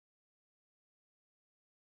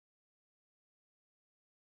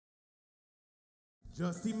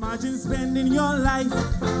Just imagine spending your life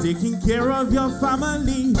taking care of your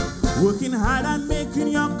family, working hard and making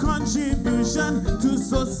your contribution to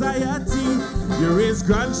society. You raise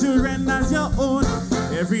grandchildren as your own,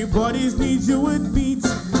 everybody's needs you would meet,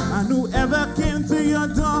 and whoever came through your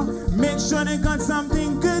door, make sure they got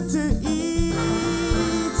something good to eat.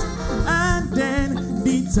 And then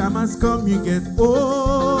the time has come, you get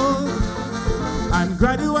old, and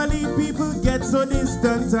gradually people get so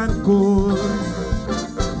distant and cold.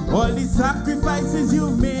 All the sacrifices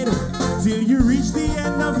you've made till you reach the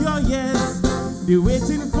end of your years, they're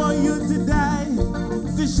waiting for you to die,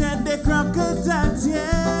 to shed their crocodile tears.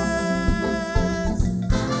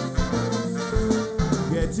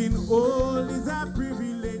 Getting old is a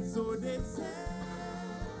privilege, so they say.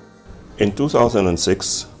 In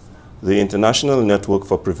 2006, the International Network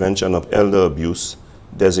for Prevention of Elder Abuse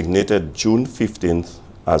designated June 15th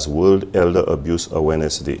as World Elder Abuse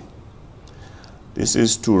Awareness Day. This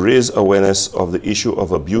is to raise awareness of the issue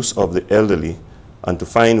of abuse of the elderly and to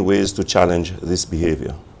find ways to challenge this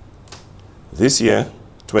behavior. This year,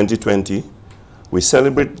 2020, we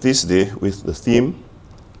celebrate this day with the theme,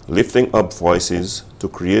 Lifting Up Voices to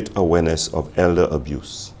Create Awareness of Elder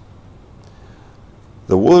Abuse.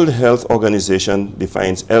 The World Health Organization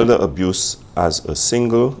defines elder abuse as a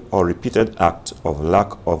single or repeated act of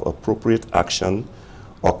lack of appropriate action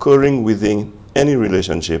occurring within any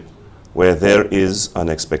relationship where there is an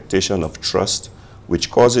expectation of trust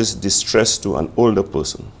which causes distress to an older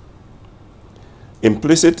person.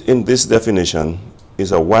 Implicit in this definition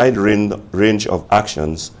is a wide range of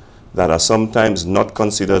actions that are sometimes not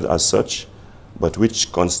considered as such, but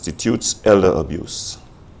which constitutes elder abuse.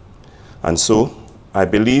 And so, I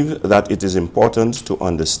believe that it is important to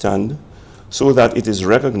understand so that it is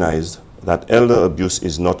recognized that elder abuse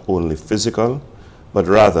is not only physical, but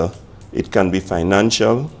rather it can be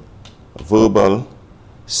financial, verbal,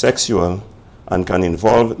 sexual, and can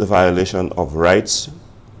involve the violation of rights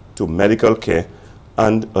to medical care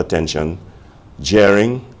and attention,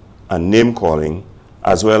 jeering and name-calling,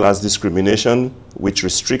 as well as discrimination which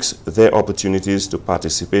restricts their opportunities to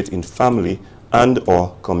participate in family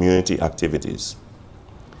and/or community activities.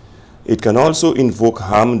 It can also invoke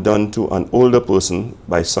harm done to an older person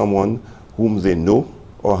by someone whom they know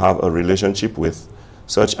or have a relationship with,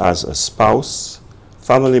 such as a spouse,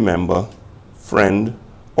 family member, friend,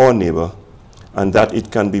 or neighbor, and that it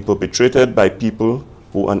can be perpetrated by people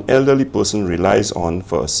who an elderly person relies on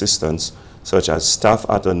for assistance, such as staff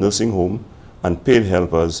at a nursing home and paid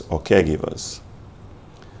helpers or caregivers.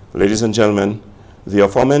 Ladies and gentlemen, the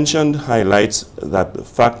aforementioned highlights that the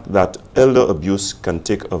fact that elder abuse can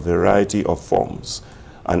take a variety of forms,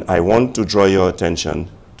 and I want to draw your attention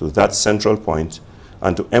to that central point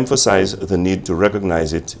and to emphasize the need to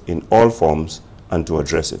recognize it in all forms and to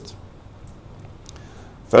address it.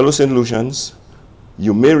 Fellow St. Lucians,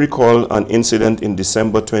 you may recall an incident in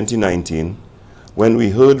December 2019 when we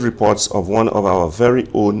heard reports of one of our very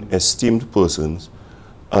own esteemed persons,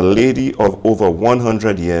 a lady of over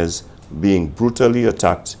 100 years, being brutally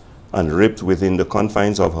attacked and raped within the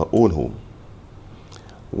confines of her own home.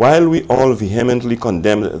 While we all vehemently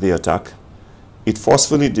condemned the attack, it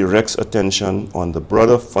forcefully directs attention on the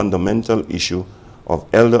broader fundamental issue of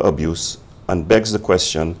elder abuse and begs the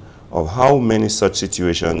question of how many such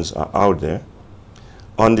situations are out there,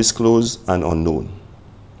 undisclosed and unknown.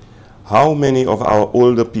 How many of our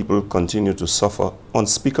older people continue to suffer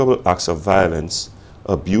unspeakable acts of violence,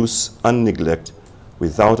 abuse, and neglect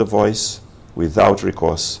without a voice, without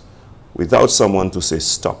recourse, without someone to say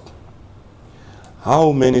stop?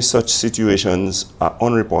 How many such situations are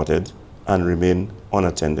unreported and remain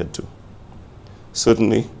unattended to?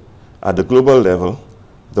 Certainly, at the global level,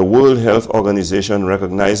 the World Health Organization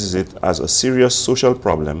recognizes it as a serious social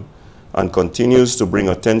problem and continues to bring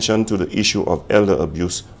attention to the issue of elder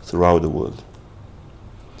abuse throughout the world.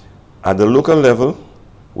 At the local level,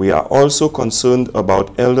 we are also concerned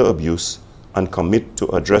about elder abuse and commit to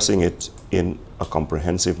addressing it in a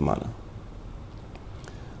comprehensive manner.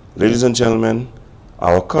 Ladies and gentlemen,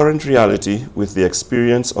 our current reality with the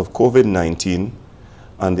experience of COVID-19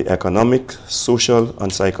 and the economic, social,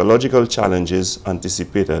 and psychological challenges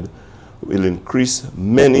anticipated will increase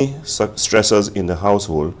many stressors in the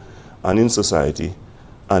household and in society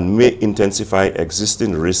and may intensify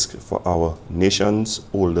existing risk for our nation's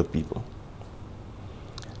older people.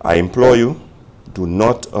 I implore you, do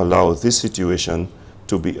not allow this situation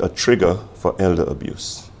to be a trigger for elder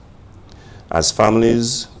abuse. As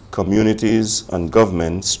families, communities, and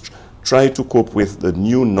governments try to cope with the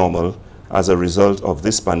new normal as a result of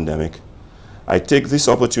this pandemic, I take this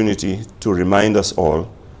opportunity to remind us all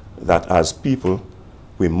that as people,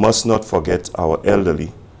 we must not forget our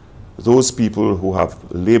elderly, those people who have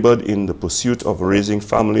labored in the pursuit of raising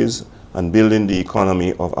families and building the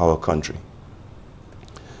economy of our country.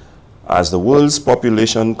 As the world's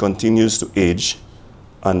population continues to age,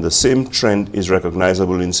 and the same trend is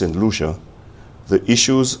recognizable in St. Lucia, the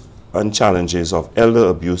issues and challenges of elder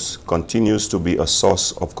abuse continues to be a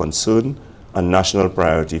source of concern and national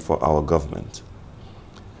priority for our government.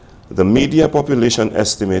 The media population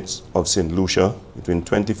estimates of St. Lucia between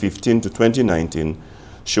 2015 to 2019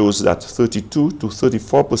 shows that 32 to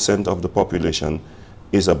 34% of the population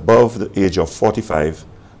is above the age of 45,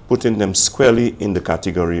 putting them squarely in the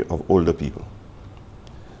category of older people.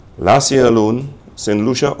 Last year alone, St.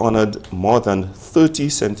 Lucia honored more than 30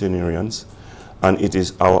 centenarians, and it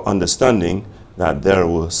is our understanding that there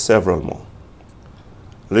were several more.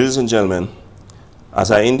 Ladies and gentlemen, as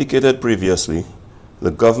I indicated previously, the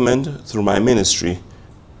government, through my ministry,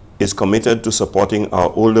 is committed to supporting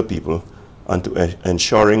our older people and to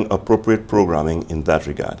ensuring appropriate programming in that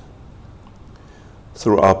regard.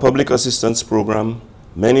 Through our public assistance program,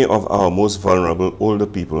 many of our most vulnerable older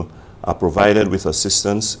people are provided with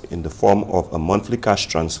assistance in the form of a monthly cash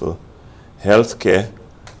transfer, health care,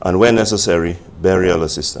 and where necessary, burial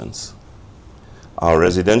assistance. Our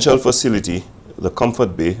residential facility, the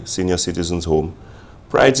Comfort Bay Senior Citizens Home,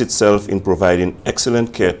 prides itself in providing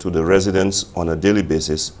excellent care to the residents on a daily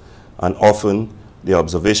basis, and often the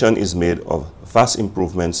observation is made of vast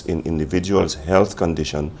improvements in individuals' health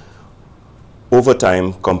condition over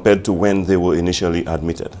time compared to when they were initially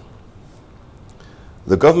admitted.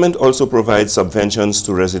 The government also provides subventions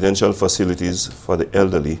to residential facilities for the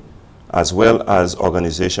elderly, as well as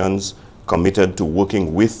organizations committed to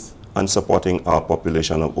working with and supporting our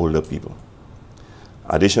population of older people.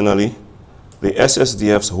 Additionally, the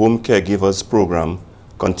SSDF's Home Caregivers Program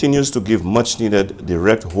continues to give much-needed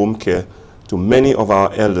direct home care to many of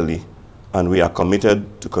our elderly, and we are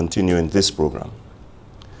committed to continuing this program.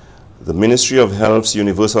 The Ministry of Health's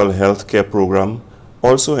Universal Health Care Program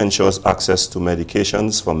also ensures access to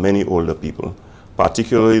medications for many older people,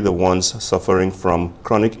 particularly the ones suffering from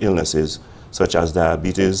chronic illnesses such as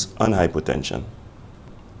diabetes and hypertension.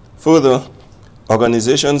 Further,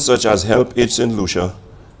 organizations such as Help Age St. Lucia,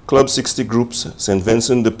 Club 60 Groups, St.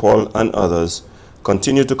 Vincent de Paul, and others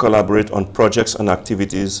continue to collaborate on projects and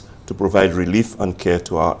activities to provide relief and care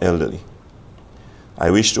to our elderly. I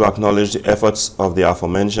wish to acknowledge the efforts of the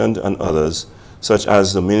aforementioned and others, such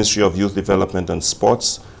as the Ministry of Youth Development and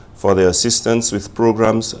Sports, for their assistance with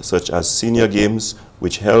programs such as Senior Games,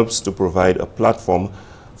 which helps to provide a platform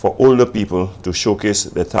for older people to showcase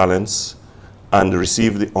their talents and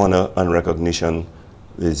receive the honor and recognition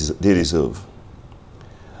they deserve.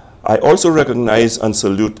 I also recognize and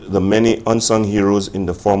salute the many unsung heroes in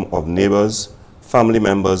the form of neighbors, family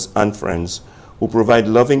members, and friends who provide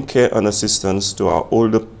loving care and assistance to our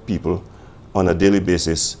older people on a daily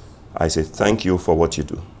basis. I say thank you for what you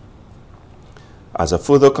do. As a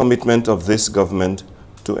further commitment of this government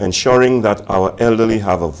to ensuring that our elderly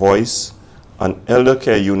have a voice, an elder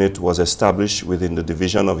care unit was established within the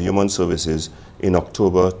Division of Human Services in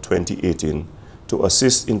October 2018 to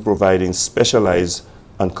assist in providing specialized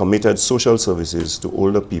and committed social services to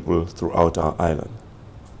older people throughout our island.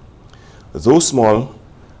 Though small,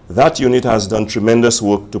 that unit has done tremendous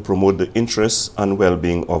work to promote the interests and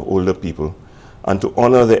well-being of older people and to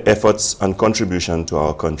honor their efforts and contribution to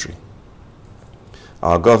our country.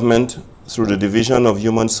 Our government, through the Division of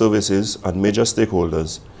Human Services and major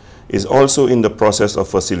stakeholders, is also in the process of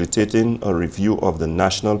facilitating a review of the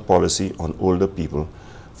national policy on older people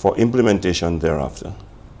for implementation thereafter.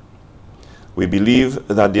 We believe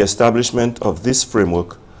that the establishment of this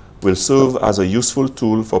framework will serve as a useful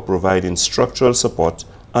tool for providing structural support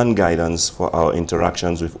and guidance for our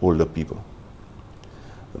interactions with older people.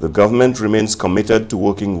 The government remains committed to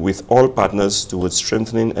working with all partners towards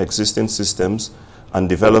strengthening existing systems and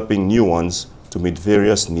developing new ones to meet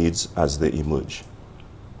various needs as they emerge.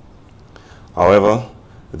 However,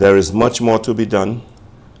 there is much more to be done,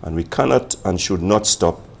 and we cannot and should not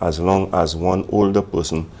stop as long as one older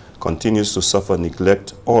person continues to suffer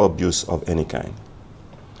neglect or abuse of any kind.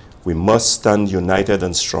 We must stand united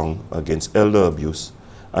and strong against elder abuse,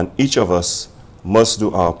 and each of us must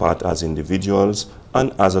do our part as individuals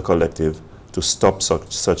and as a collective to stop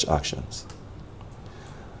such actions.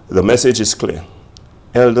 The message is clear.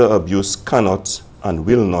 Elder abuse cannot and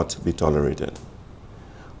will not be tolerated.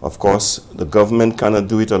 Of course, the government cannot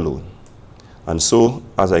do it alone. And so,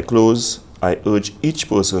 as I close, I urge each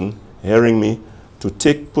person hearing me to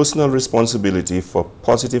take personal responsibility for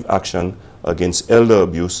positive action against elder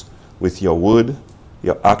abuse with your word,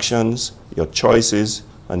 your actions, your choices,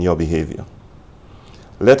 and your behavior.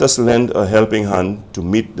 Let us lend a helping hand to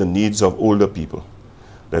meet the needs of older people.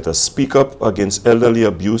 Let us speak up against elderly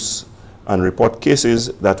abuse and report cases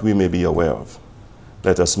that we may be aware of.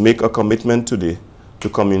 Let us make a commitment today to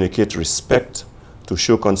communicate respect, to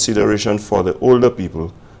show consideration for the older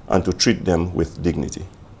people, and to treat them with dignity.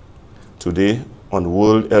 Today, on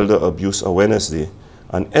World Elder Abuse Awareness Day,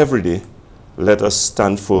 and every day, let us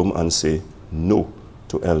stand firm and say no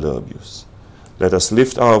to elder abuse. Let us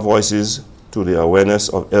lift our voices to the awareness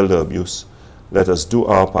of elder abuse. Let us do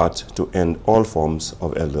our part to end all forms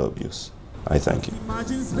of elder abuse. I thank you.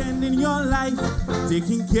 Imagine spending your life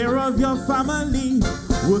taking care of your family,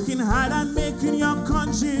 working hard and making your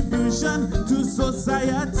contribution to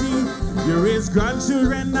society. You raise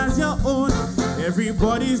grandchildren as your own.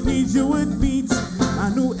 Everybody's needs you would meet.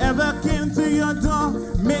 And whoever came to your door,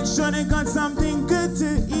 make sure they got something good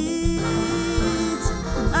to eat.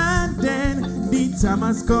 And then the time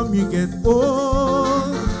has come, you get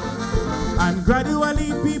old. And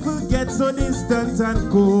gradually people get so distant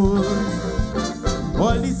and cold.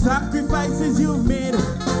 All the sacrifices you've made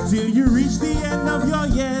till you reach the end of your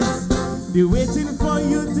years, they're waiting for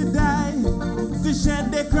you to die, to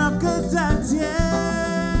shed their crocodile tears.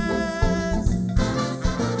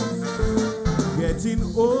 Getting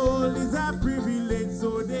old.